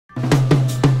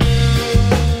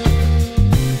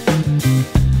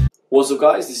What's up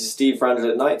guys, this is Steve for Android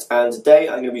at Night, and today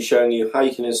I'm going to be showing you how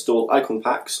you can install icon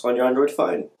packs on your Android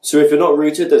phone. So if you're not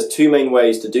rooted, there's two main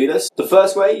ways to do this. The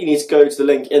first way, you need to go to the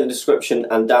link in the description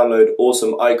and download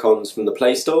awesome icons from the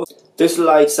Play Store. This will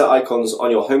allow you to set icons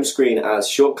on your home screen as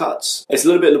shortcuts. It's a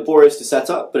little bit laborious to set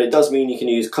up, but it does mean you can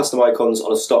use custom icons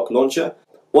on a stock launcher.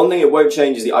 One thing it won't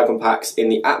change is the icon packs in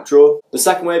the app drawer. The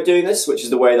second way of doing this, which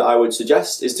is the way that I would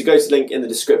suggest, is to go to the link in the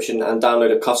description and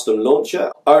download a custom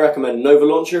launcher. I recommend Nova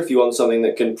Launcher if you want something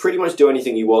that can pretty much do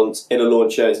anything you want in a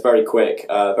launcher. It's very quick,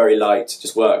 very light,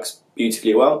 just works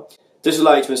beautifully well. This will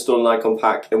allow you to install an icon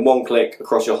pack in one click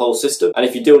across your whole system, and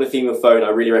if you do want to theme your phone, I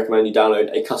really recommend you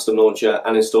download a custom launcher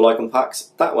and install icon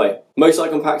packs that way. Most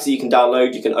icon packs that you can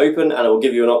download, you can open, and it will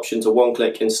give you an option to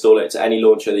one-click install it to any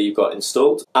launcher that you've got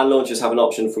installed, and launchers have an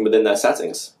option from within their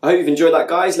settings. I hope you've enjoyed that,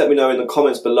 guys. Let me know in the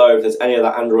comments below if there's any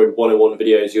other Android 101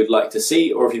 videos you'd like to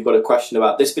see, or if you've got a question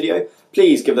about this video,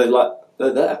 please give it a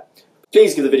like.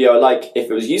 Please give the video a like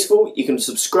if it was useful. You can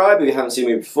subscribe if you haven't seen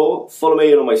me before. Follow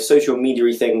me on all my social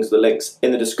media things, the links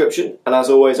in the description. And as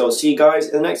always, I'll see you guys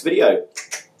in the next video.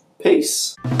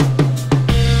 Peace.